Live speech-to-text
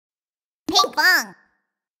Pinkfong!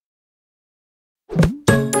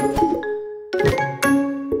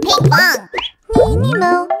 Pinkfong!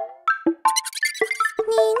 Nemo.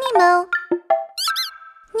 Nemo.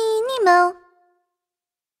 Nemo.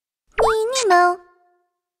 Nemo.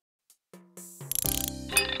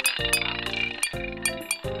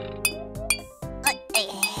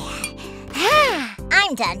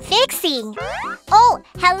 I'm done fixing. Oh,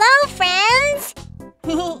 hello, friends!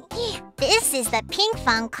 This is the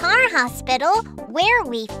Pinkfong Car Hospital where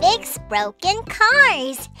we fix broken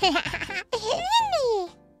cars.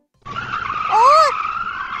 Oh!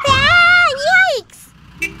 Ah, yikes!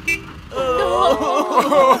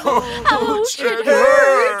 Ouch, it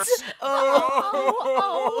hurts!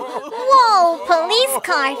 Whoa! Police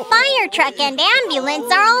car, fire truck, and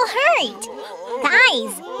ambulance are all hurt.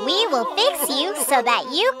 Guys, we will fix you so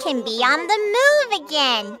that you can be on the move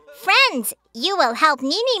again. Friends, you will help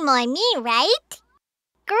Ninimo and me, right?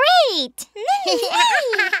 Great!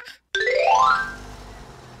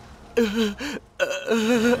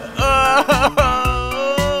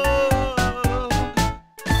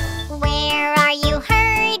 Where are you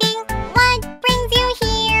hurting? What brings you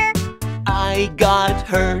here? I got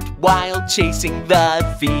hurt while chasing the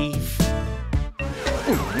thief.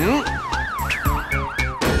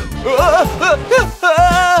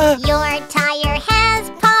 Your tire has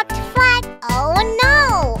popped flat. Oh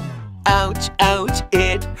no! Ouch, ouch,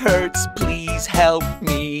 it hurts. Please help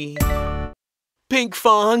me.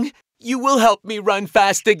 Pinkfong, you will help me run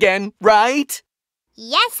fast again, right?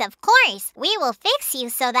 Yes, of course. We will fix you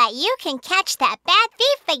so that you can catch that bad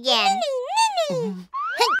thief again.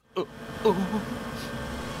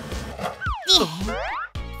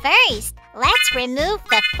 First, let's remove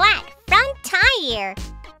the flat front tire.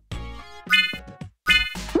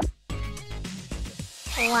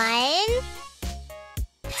 1,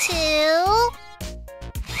 2,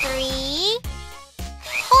 3,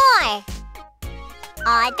 4.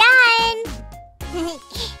 All done!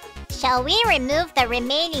 Shall we remove the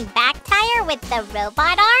remaining back tire with the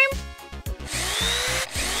robot arm?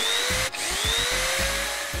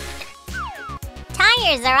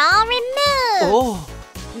 Tires are all removed! Oh!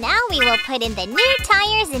 Now we will put in the new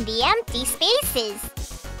tires in the empty spaces.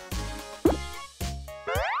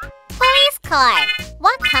 Police car,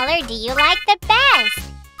 what color do you like the best?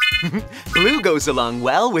 Blue goes along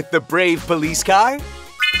well with the brave police car.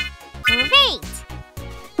 Great!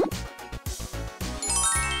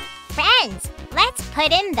 Friends, let's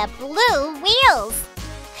put in the blue wheels.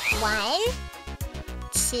 1,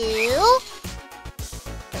 2,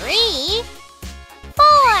 3,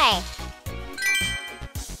 4.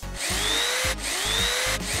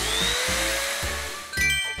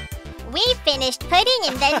 We finished putting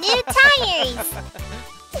in the new tires.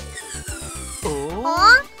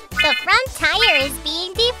 Oh, the front tire is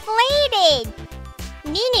being deflated.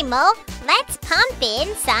 Ninimo, let's pump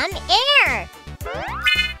in some air.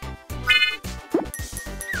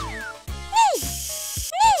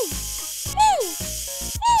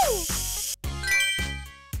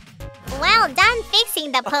 Well done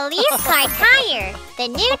fixing the police car tire. The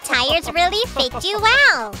new tires really fit you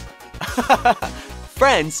well.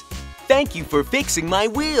 Friends, thank you for fixing my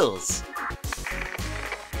wheels.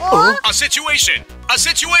 Oh, A situation! A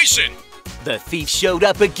situation! The thief showed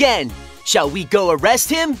up again. Shall we go arrest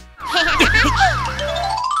him?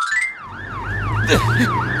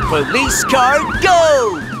 Police car,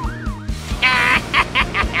 go!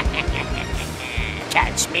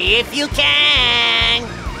 Catch me if you can!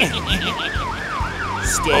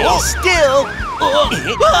 Stay still. Oh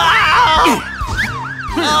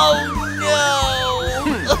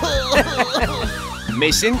no!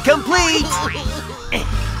 Mission complete.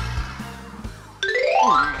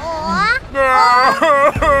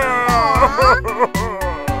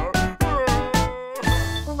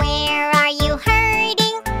 Where are you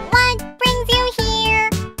hurting? What brings you here?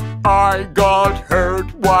 I got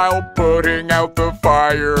hurt while putting out the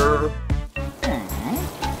fire.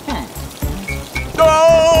 No!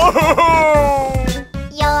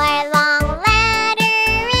 Your long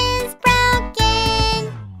ladder is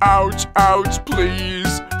broken. Ouch, ouch,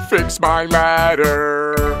 please fix my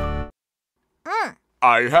ladder.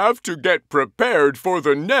 I have to get prepared for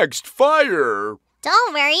the next fire.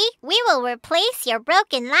 Don't worry, we will replace your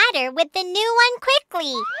broken ladder with the new one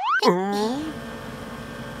quickly.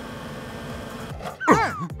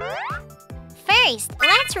 First,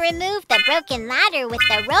 let's remove the broken ladder with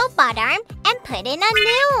the robot arm and put in a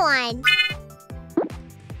new one.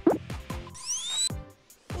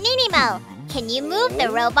 Ninimo, can you move the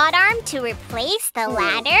robot arm to replace the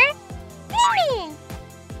ladder?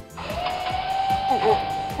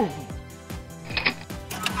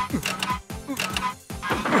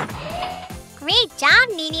 Great job,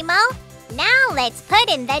 Ninimo. Now let's put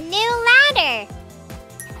in the new ladder.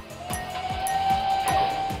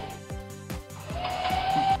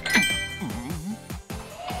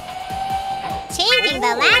 Changing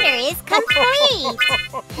the ladder is complete.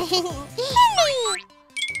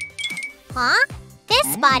 Huh?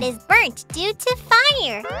 This spot is burnt due to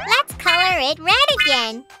fire. Let's color it red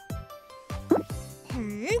again.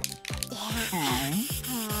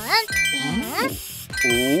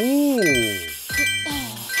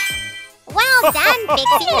 Well done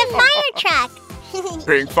fixing the fire truck.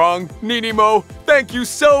 Pinkfong, Ninimo, thank you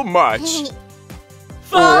so much.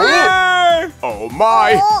 Fire! Oh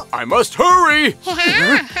my! Oh. I must hurry!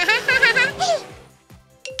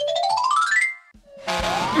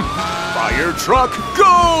 Fire truck,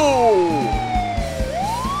 go!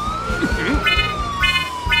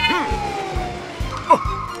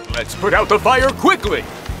 Let's put out the fire quickly.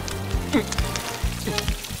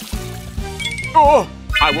 Oh,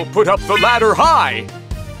 I will put up the ladder high.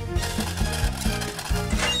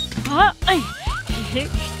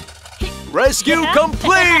 Rescue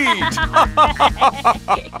complete!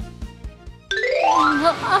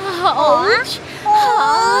 Ouch!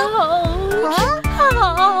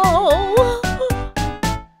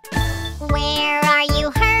 Where are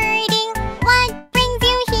you hurting? What brings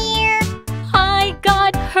you here? I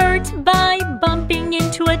got hurt by bumping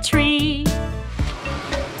into a tree.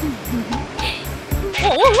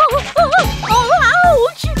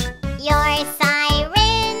 Ouch! Your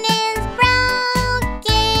siren is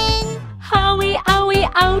broken. Owie, owie,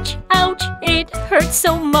 ouch, ouch, it hurts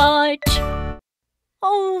so much.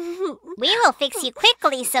 Oh, We will fix you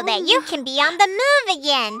quickly so that you can be on the move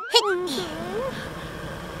again.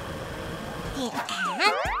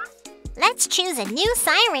 Let's choose a new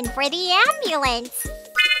siren for the ambulance.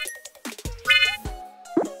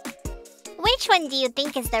 Which one do you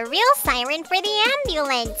think is the real siren for the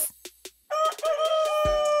ambulance?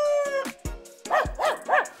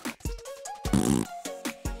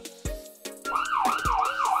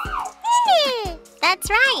 That's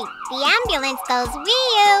right. The ambulance goes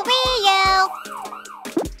wee-oo, wee-oo.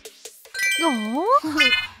 oh.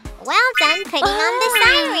 Well done putting on the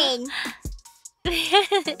siren.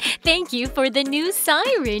 Thank you for the new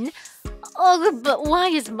siren. Oh, but why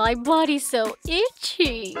is my body so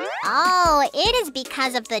itchy? Oh, it is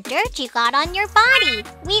because of the dirt you got on your body.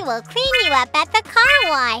 We will clean you up at the car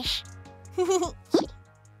wash.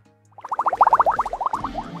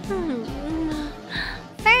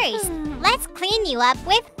 First, let's clean you up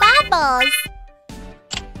with bubbles.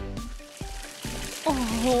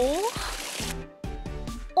 Oh.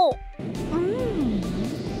 Oh.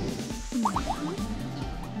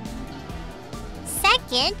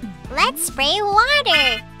 Second, let's spray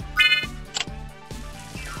water.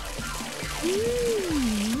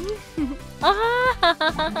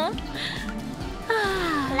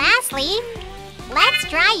 Lastly, let's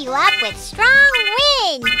dry you up with strong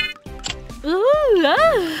wind. Ooh,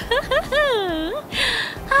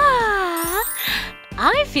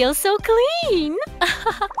 I feel so clean.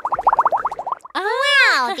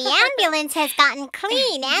 Wow, the ambulance has gotten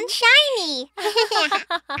clean and shiny.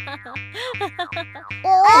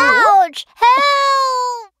 Ouch!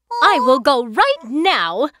 Help! I will go right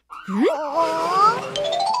now.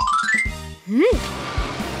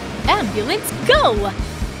 Ambulance, go!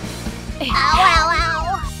 Ow, ow,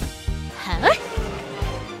 ow. Huh?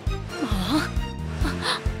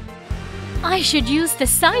 I should use the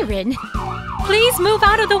siren. Please move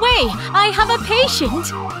out of the way. I have a patient.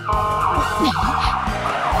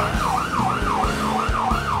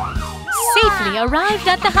 Safely arrived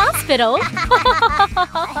at the hospital.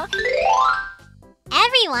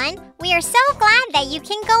 Everyone, we are so glad that you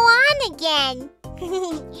can go on again.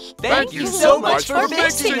 Thank you so much for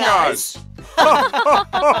fixing us.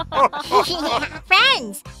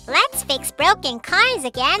 Friends, let's fix broken cars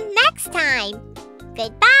again next time.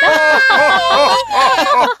 Goodbye!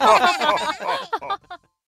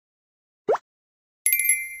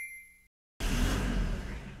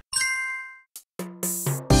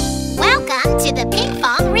 Welcome to the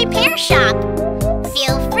Pinkfong Repair Shop.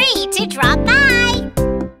 Feel free to drop by.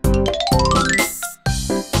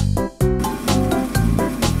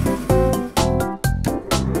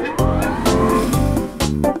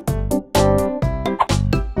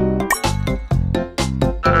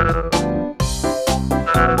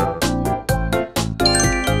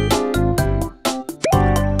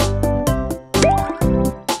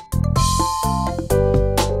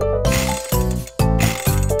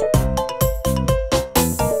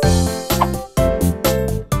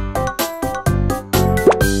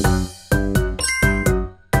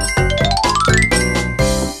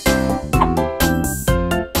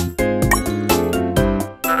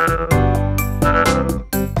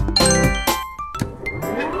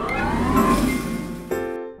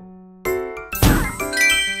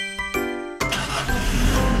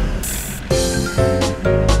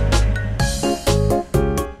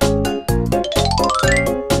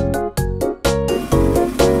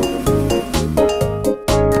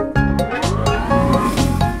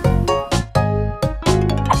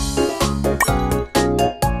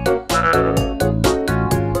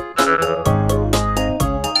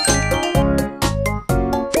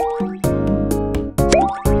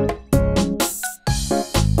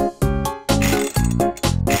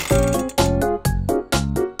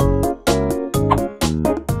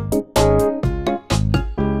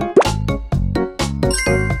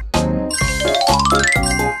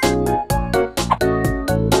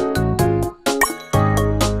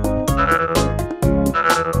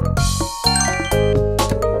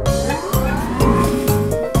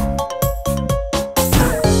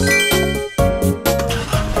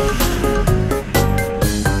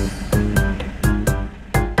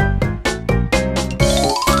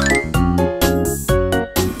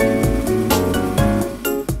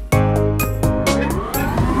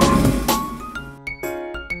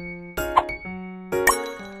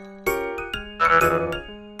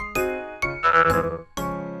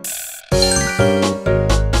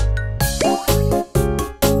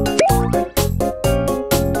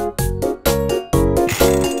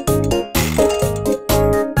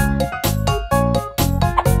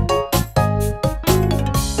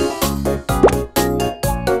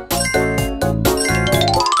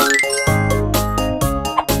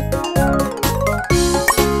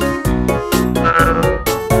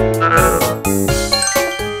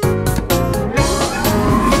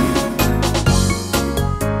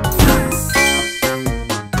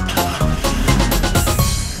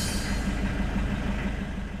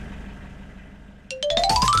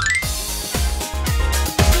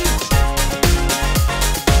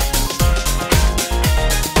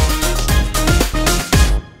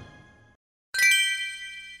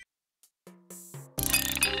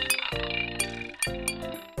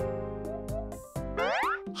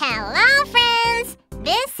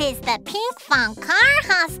 is the Pinkfong Car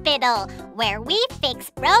Hospital, where we fix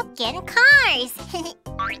broken cars.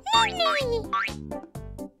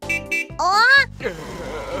 Oh!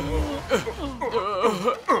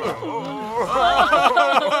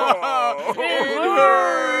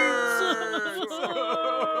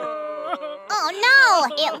 Oh no!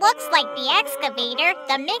 It looks like the excavator,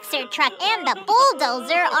 the mixer truck, and the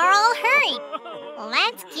bulldozer are all hurt.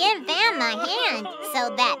 Let's give them a hand so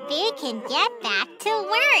that they can get back to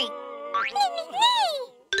work.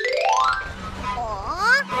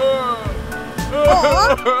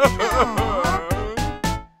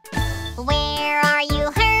 Where are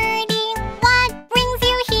you hurting? What brings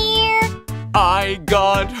you here? I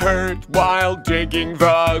got hurt while digging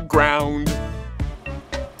the ground.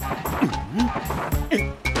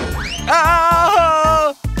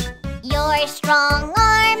 Ah! Your strong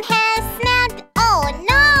arm has snapped. Oh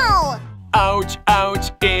no! Ouch,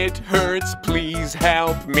 ouch, it hurts. Please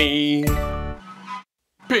help me.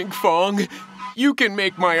 Pinkfong, you can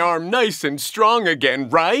make my arm nice and strong again,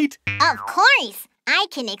 right? Of course! I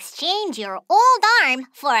can exchange your old arm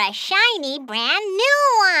for a shiny brand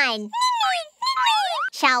new one.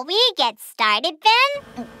 Shall we get started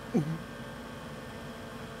then?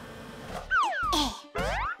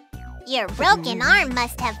 Your broken arm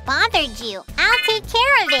must have bothered you. I'll take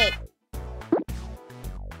care of it.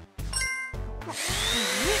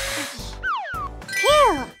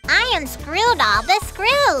 Phew! I unscrewed all the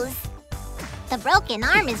screws. The broken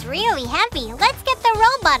arm is really heavy. Let's get the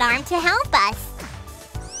robot arm to help us.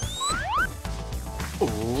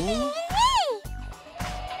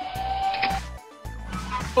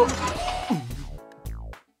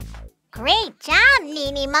 Great job,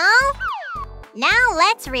 Ninimo! Now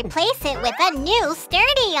let's replace it with a new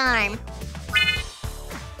sturdy arm.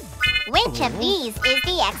 Which of these is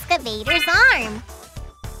the excavator's arm?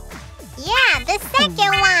 Yeah, the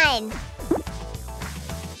second one!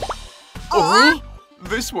 Oh,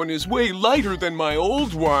 this one is way lighter than my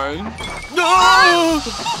old one. No!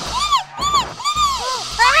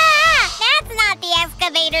 Ah, that's not the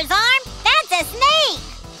excavator's arm! That's a snake!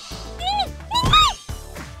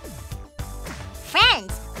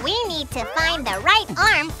 Friends, we need to find the right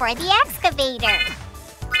arm for the excavator.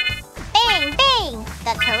 Bang, bang!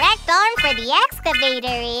 The correct arm for the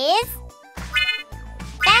excavator is...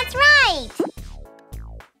 That's right!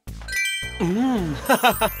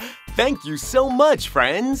 Thank you so much,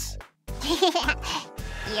 friends.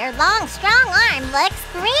 Your long, strong arm looks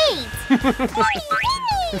great!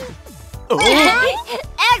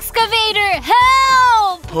 Excavator,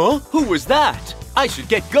 help! Huh? Who was that? I should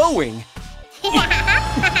get going.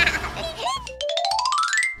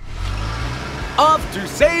 Off to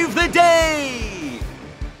save the day!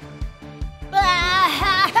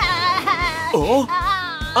 Oh,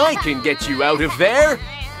 I can get you out of there.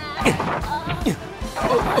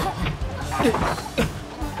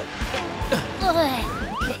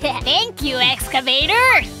 Thank you,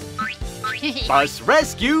 Excavator! Bus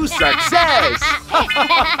rescue success!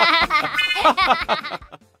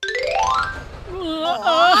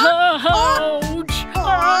 Ouch!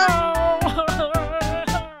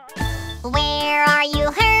 Where are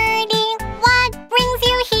you hurting? What brings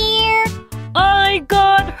you here? I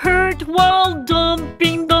got hurt while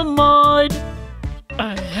dumping the mud.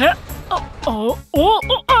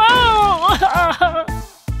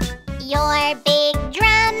 Your big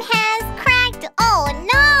drum has cracked. Oh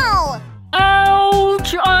no!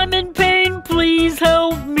 Ouch! I'm in pain. Please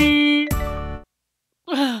help me.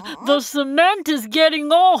 The cement is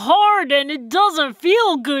getting all hard and it doesn't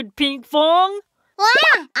feel good, Pinkfong.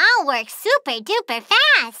 Wow, I'll work super duper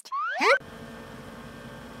fast.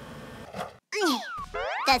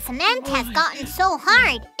 The cement has gotten so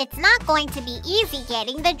hard, it's not going to be easy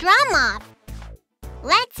getting the drum off.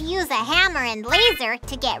 Let's use a hammer and laser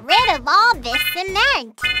to get rid of all this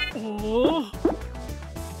cement. Oh.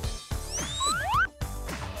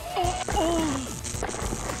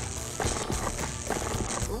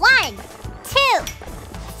 1, 2,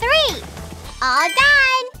 3. All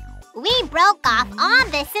done. We broke off all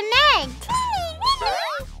the cement.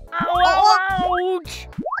 Ouch!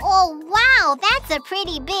 Oh, wow, that's a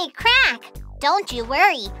pretty big crack. Don't you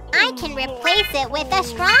worry, I can replace it with a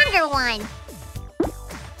stronger one.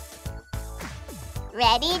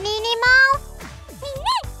 Ready, Ninimo?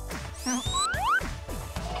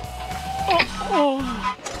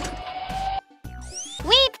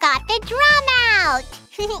 We've got the drum out!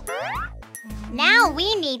 Now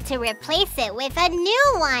we need to replace it with a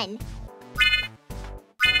new one.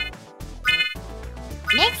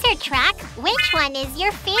 Mixer truck, which one is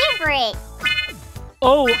your favorite?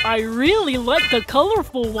 Oh, I really like the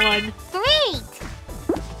colorful one. Great!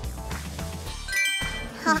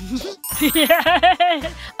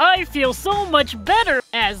 I feel so much better.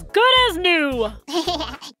 As good as new.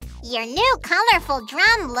 Your new colorful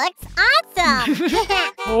drum looks awesome.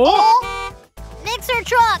 Oh? Mixer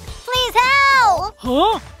truck, please help!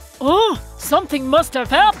 Huh? Oh, something must have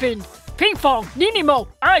happened. Pinkfong, Ninimo,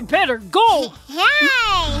 I better go. Hey!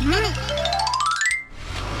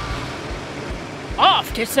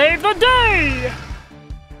 Off to save the day.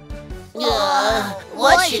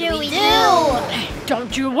 What should we do?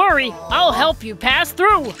 Don't you worry, I'll help you pass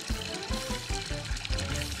through.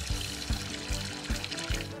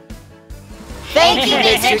 Thank you,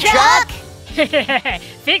 Mr. Truck.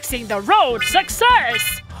 Fixing the road,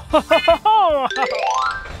 success. Where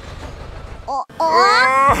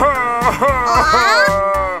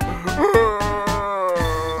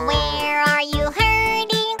are you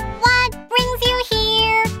hurting? What brings you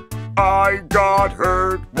here? I got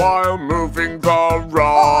hurt while moving the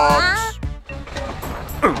rocks.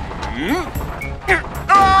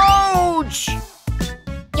 Ouch!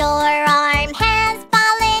 Your arm has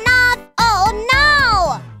fallen off. Oh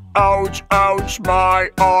no! Ouch, ouch, my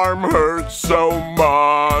arm hurts so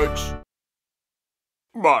much.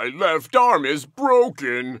 My left arm is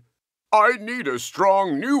broken. I need a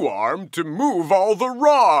strong new arm to move all the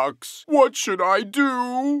rocks. What should I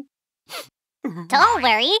do? Don't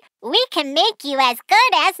worry, we can make you as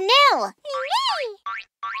good as new.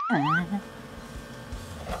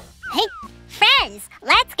 Hey, friends,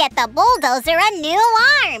 let's get the bulldozer a new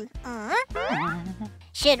arm.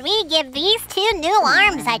 Should we give these two new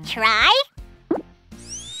arms a try?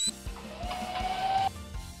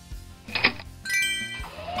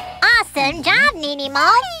 Awesome job,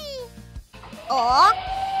 Ninimo. Oh.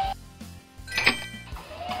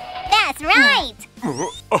 That's right.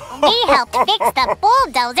 We helped fix the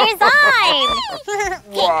bulldozer's arm.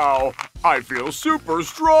 Wow, I feel super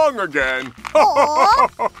strong again.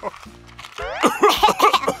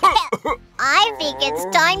 I think it's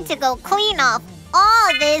time to go clean off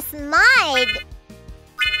all this mud.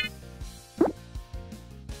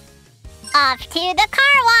 Off to the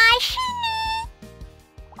car wash.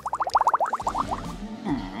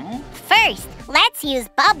 First, let's use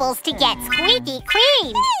bubbles to get squeaky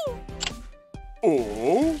clean.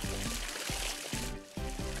 Oh?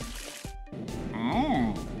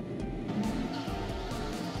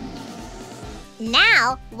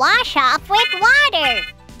 Now, wash off with water.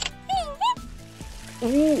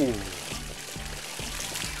 Ooh.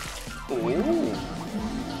 Oh.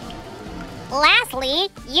 Lastly,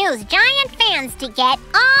 use giant fans to get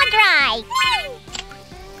all dry.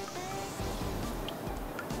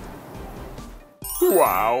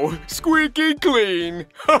 Wow, squeaky clean.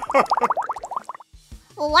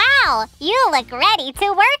 Wow, you look ready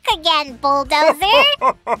to work again, bulldozer.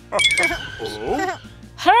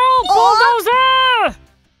 Help, bulldozer!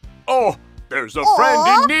 Oh, there's a friend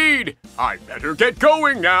in need. I better get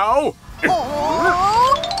going now.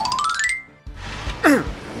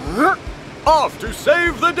 Off to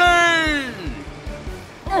save the day!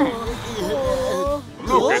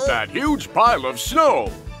 Look at that huge pile of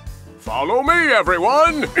snow. Follow me,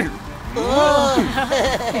 everyone.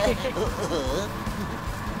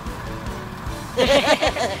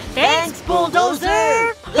 Thanks,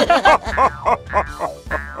 bulldozer.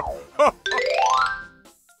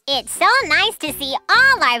 It's so nice to see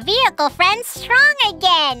all our vehicle friends strong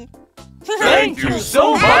again. Thank you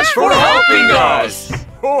so much for helping us.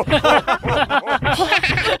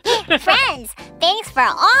 Friends, thanks for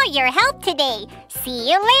all your help today. See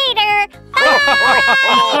you later.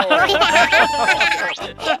 Bye!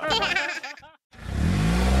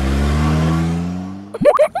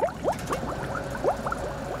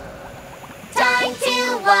 Time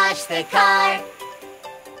to wash the car.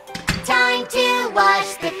 Time to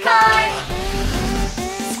wash the car.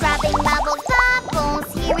 Scrubbing bubbles, bubbles,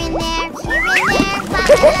 here and there, here and there. La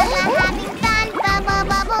la la la, having fun, bubble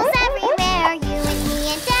bubbles everywhere. You and me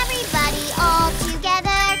and everybody all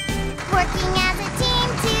together, working as a team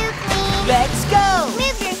to clean. Let's go.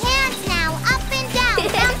 Move your hands now, up and down,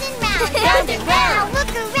 round and round, Round and round. Now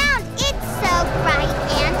look around, it's so bright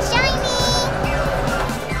and shiny.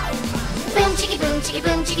 Boom, chicka boom, chicka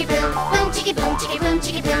boom, chicka boom. Boom, chicka boom, chicka boom,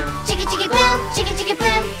 chicka boom. Chicka chicka boom, chicka chicka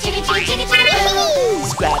boom. Chicka chicka chicka chicka boom.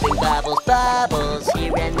 Scrubbing bubbles, bubbles,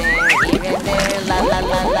 here and there, la la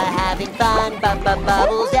la la, having fun,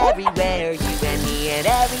 bubbles everywhere. You and me and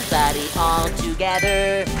everybody all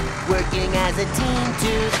together, working as a team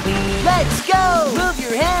to clean. Let's go! Move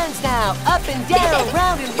your hands now, up and down,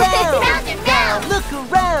 round and round. Round and round. Now look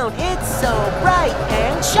around, it's so bright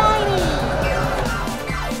and shiny.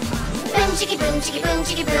 Boom, chicka boom, chicka boom,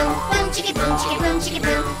 chicka boom, boom, chicka boom, chicka boom, chicka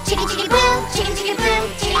boom, chicka chicka boom, chicka chicka boom,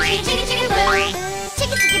 chicka chicka chicka boom,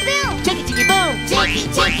 chicka chicka boom, chicka chicka boom, chicka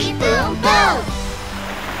chicka boom, boom.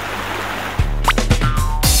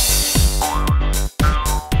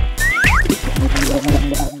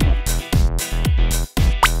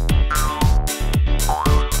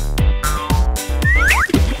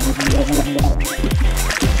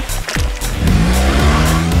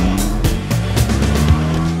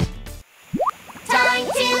 Time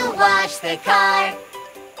to wash the car.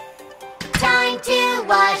 Time to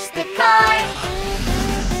wash the car.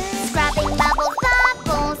 Scrubbing bubbles,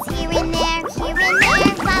 bubbles, here and there, here and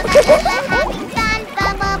there. La la la la, having fun,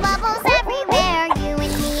 bubble bubbles everywhere. You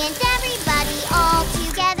and me and everybody all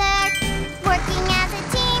together, working as a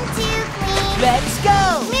team to clean. Let's go!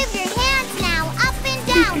 Move your hands now, up and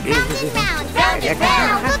down, round and round, round and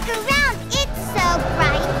round. Look around, it's so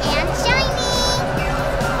bright and shiny.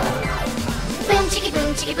 Boom, chicka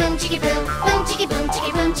boom, chicka boom, chicka boom, boom, chicka boom,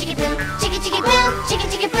 chicka boom, chicka boom, chicka chicka boom, chicka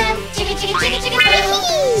chicka boom, chicka chicka chicka chicka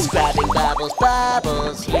boom. Scrubbing bubbles,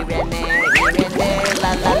 bubbles, here and there,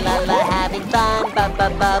 la la la la, having fun,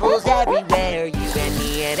 bubbles everywhere. You and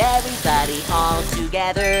me and everybody all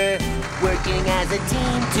together, working as a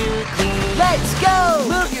team to clean. Let's go!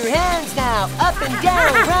 Move your hands now, up and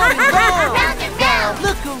down, round and round. Round and round.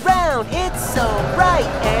 Look around, it's so bright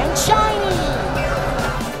and shiny.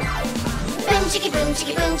 Boom, chicka boom,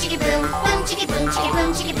 chicka boom, chicka boom, boom, chicka boom, chicka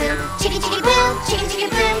boom, chicka boom, chicka chicka boom, chicka chicka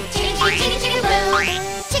boom, chicka chicka chicka chicka boom,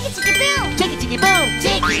 chicka chicka boom, Chicka chicka boom,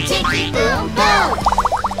 chicka chicka boom, boom.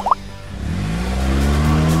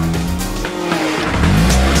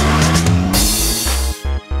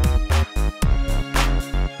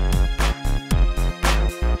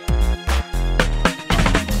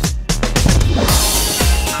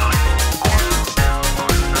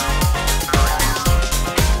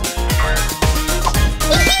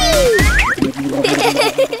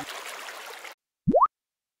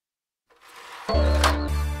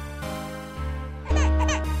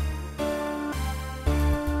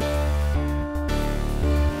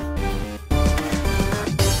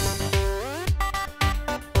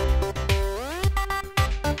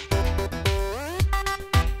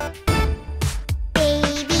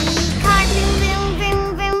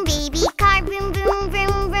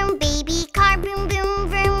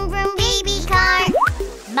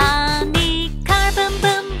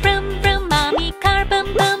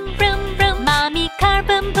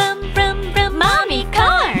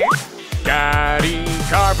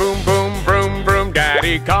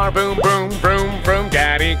 Car boom boom vroom vroom,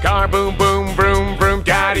 daddy car boom boom vroom vroom,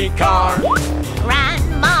 daddy car.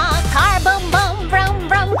 Grandma car boom boom vroom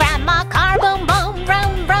vroom, grandma car boom boom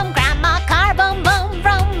vroom vroom, grandma car boom boom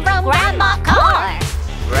vroom vroom, grandma car.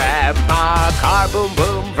 Grandpa car boom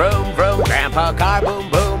boom vroom vroom, grandpa car boom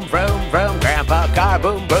boom vroom vroom, grandpa car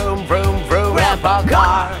boom boom vroom vroom, grandpa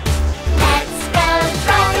car. Let's go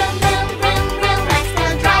drive, vroom vroom vroom. Let's go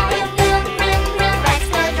drive, vroom vroom vroom. Let's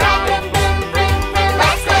go drive, vroom vroom vroom.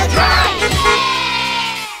 Let's go drive.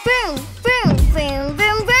 Vroom vroom vroom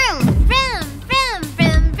vroom vroom. Vroom vroom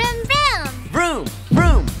vroom vroom vroom.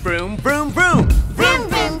 Vroom, vroom, vroom, vroom, vroom. Vroom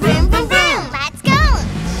vroom vroom vroom vroom. Let's go.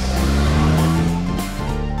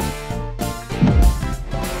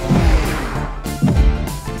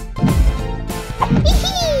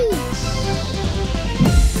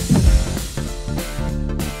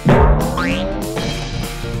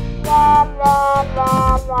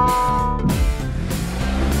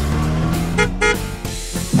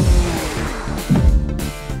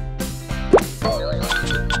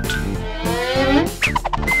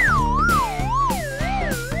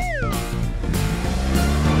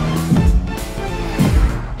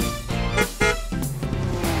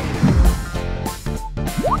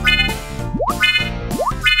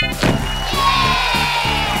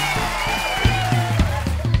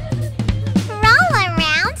 Roll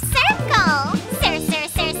around, circle. Sir, sir,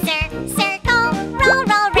 sir, sir, circle. Roll,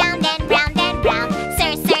 roll round and round and round.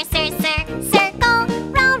 Sir, sir, sir, sir, circle.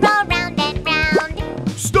 Roll, roll round and round.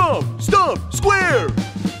 Stomp, stomp, square.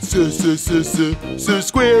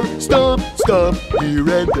 Square. Stomp, stomp, here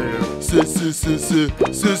and there.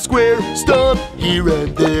 Square. Stomp, here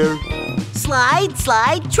and there. Slide,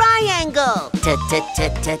 slide, triangle.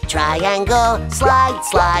 Triangle. Slide,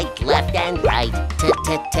 slide, left and right.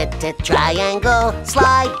 Triangle.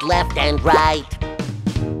 Slide, left and right.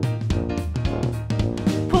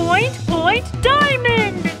 Point, point,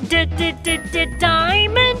 diamond.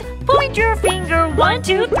 Diamond. Point your finger. 1,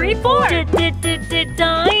 2, 3, 4.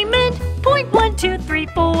 Diamond. Point 1, 2, 3,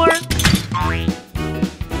 4.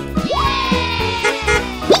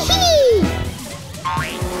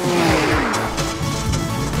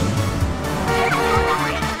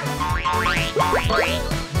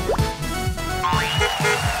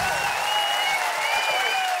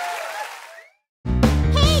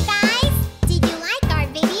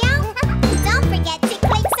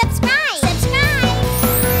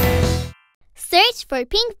 for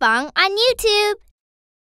Pinkfong on YouTube.